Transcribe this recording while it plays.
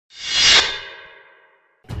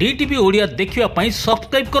DTV Odia देखिवा पाई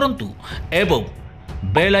subscribe करंतु एवं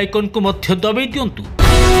bell icon को मध्य दबाई दियंतु।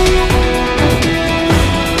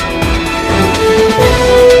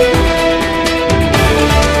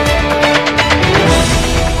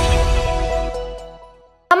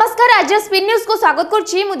 नमस्कार, आज स्पीड न्यूज को स्वागत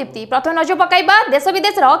करुछि मु दीप्ति। प्रथम नजर पकाइबा देश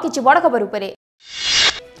विदेश रो किछि बड़ खबर उपरे।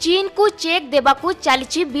 चीन को चेक देबाकू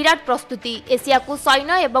चलीछि विराट प्रस्तुति। एशिया को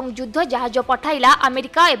सैन्य एवं युद्ध जहाज पठाइला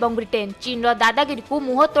अमेरिका एवं ब्रिटेन। चीन रो दादागिरी को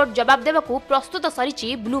मुहतोड़ जवाब देबाकू प्रस्तुत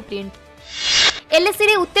सरिछि ब्लूप्रिंट। एलएसी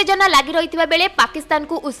रे उत्तेजना लागि रहितबा बेले पाकिस्तान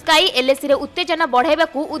को उस्काई एलएसी रे उत्तेजना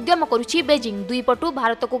बढ़ाइबाकू उद्यम करुछि बेजिंग। दुई पटु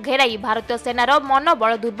भारत को घेराई भारतीय सेनार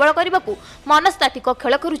मनोबल दुर्बल करबाकू मनस्तात्विक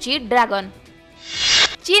खेल करुछि ड्रैगन।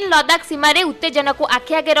 चीन लद्दाख सीमार उत्तेजना को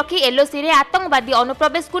आखि आगे रखी एलओसी रे आतंकवादी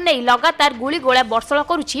अनुप्रवेश को नहीं लगातार गुलीगोला वर्षण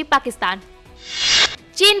करुछि पाकिस्तान।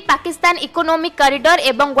 चीन पाकिस्तान इकोनॉमिक कॉरिडोर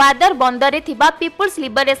एवं ग्वादर बंदर रे थिबा पीपुल्स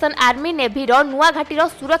लिबरेशन आर्मी नेवी रो नुआ घाटीर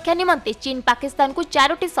सुरक्षा निमंते चीन पाकिस्तान को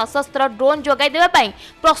 4टी सशस्त्र ड्रोन जोगाई देबा पई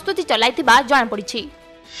प्रस्तुति चलाइथिबा जଣା पड़िछि।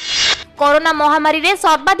 कोरोना महामारी रे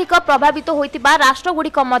सर्वाधिक प्रभावित होइतिबा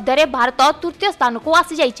राष्ट्रगुड़िक मध्य भारत तृतीय स्थान को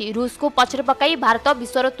आसी जाइछि। रूस को पछरे पकाई भारत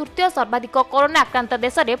विश्वर तृतीय सर्वाधिक कोरोना आक्रांत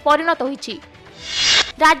देश रे परिणत होइछि।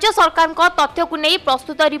 राज्य सरकार तथ्य को नहीं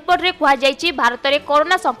प्रस्तुत रिपोर्ट रे कहा जाइछि भारत रे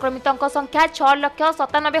कोरोना संक्रमितों संख्या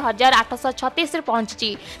 6,97,836 रे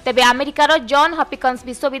पहुंची। तेबे अमेरिकार जॉन हॉपकिंस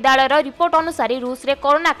विश्वविद्यालय रिपोर्ट अनुसार रूस रे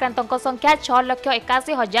कोरोना आक्रांतों संख्या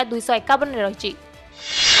 6,81,251 रे रहिछि।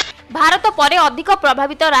 भारत परे अधिक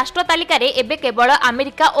प्रभावित राष्ट्र तालिका रे एबे केवल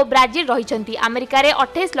अमेरिका और ब्राजिल रहिछंती। अमेरिका रे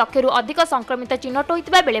 28 लाख रु अधिक संक्रमित चिन्हट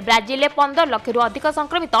होइतिबा बेले ब्राजिल रे 15 लाख रु अधिक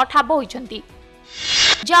संक्रमित ठाब होइछंती।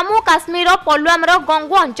 जम्मू काश्मीर पुलवामा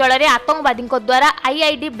गंगू अंचल रे आतंकवादी द्वारा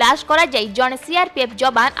आईईडी ब्लास्ट करा जाई जने सीआरपीएफ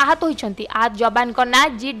जवान आहत होइछंती। आहत जवान को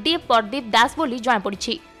ना जीडी प्रदीप दास बोली जଣା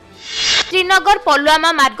पड़िछि। श्रीनगर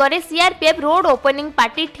पुलवामा मार्ग रे सीआरपीएफ रोड ओपनिंग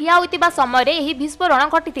पार्टी ठिया होइतिबा समय रे एही विस्फोरण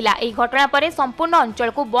घटितिला। एही घटना परे संपूर्ण अंचल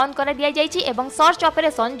को बंद करा दिया जाइछि एवं सर्च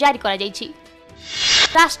ऑपरेशन जारी करा जाइछि।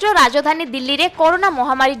 राष्ट्रीय राजधानी दिल्ली रे कोरोना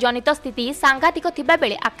महामारी जनित स्थिति सांघातिक थिबा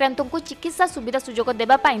बेले आक्रांतों को चिकित्सा सुविधा सुजोग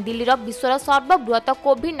देबा पाई दिल्लीर विश्वर सर्वबृहत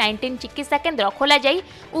कोविड-19 चिकित्सा केन्द्र खोला जाई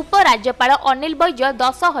उपराज्यपाल अनिल बैजय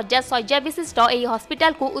 10,000 शय्या विशिष्ट एही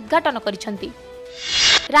हॉस्पिटल को उद्घाटन करिसंती।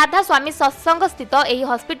 राधा स्वामी सत्संग स्थित एही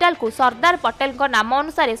हॉस्पिटल को सरदार पटेल को नाम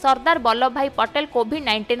अनुसार सरदार वल्लभ भाई पटेल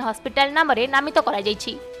कोविड-19 हॉस्पिटल नाम रे नामित करा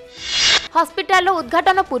जाइछि। हॉस्पिटल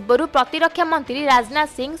उद्घाटन पूर्व प्रतिरक्षा मंत्री राजनाथ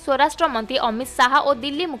सिंह, स्वराष्ट्र मंत्री अमित शाह और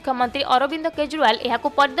दिल्ली मुख्यमंत्री अरविंद केजरीवाल यहां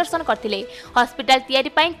परिदर्शन करथिले। हॉस्पिटल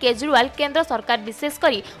तैयारी पई केजरीवाल केंद्र सरकार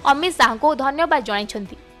विशेषकर अमित शाह को धन्यवाद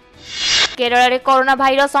जणाइछंती। केरल रे कोरोना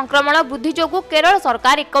भाइरस संक्रमण वृद्धि जोगु केरल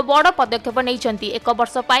सरकार एक बड़ पदक्षेप नैछंती। एक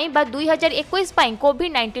वर्ष पई बा 2021 पई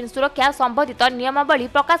कोविड-19 सुरक्षा संबंधित नियमावली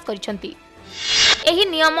प्रकाश करिसंती। एही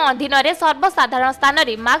नियम अधीन रे सर्वसाधारण स्थान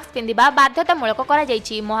रे मास्क पिंधिबा बाध्यतामूलक करा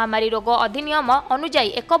जाइछि। महामारी रोग अधिनियम अनुसार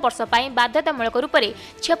एक वर्ष पई बाध्यतामूलक रूप रे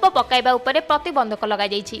छेप पकाइबा उपरे प्रतिबंधक लगा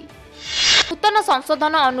जाइछि। नूतन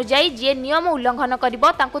संशोधन अनुसार जे नियम उल्लंघन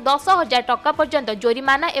करिबो तांकु 10,000 टका पर्यंत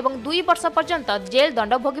जोरिमाना एवं 2 वर्ष पर्यंत जेल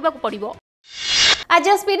दंड भोगिबाकू पड़िबो। आज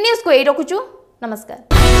स्पीड न्यूज को एही रखुछु। नमस्कार।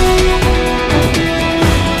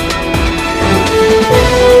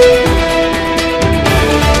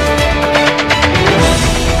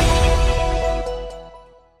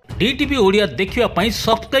 डीटीवी ओडिया देखिवा पाई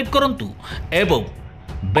सब्सक्राइब करंतु एवं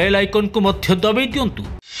बेल आइकन को मध्य दबाई दियंतु।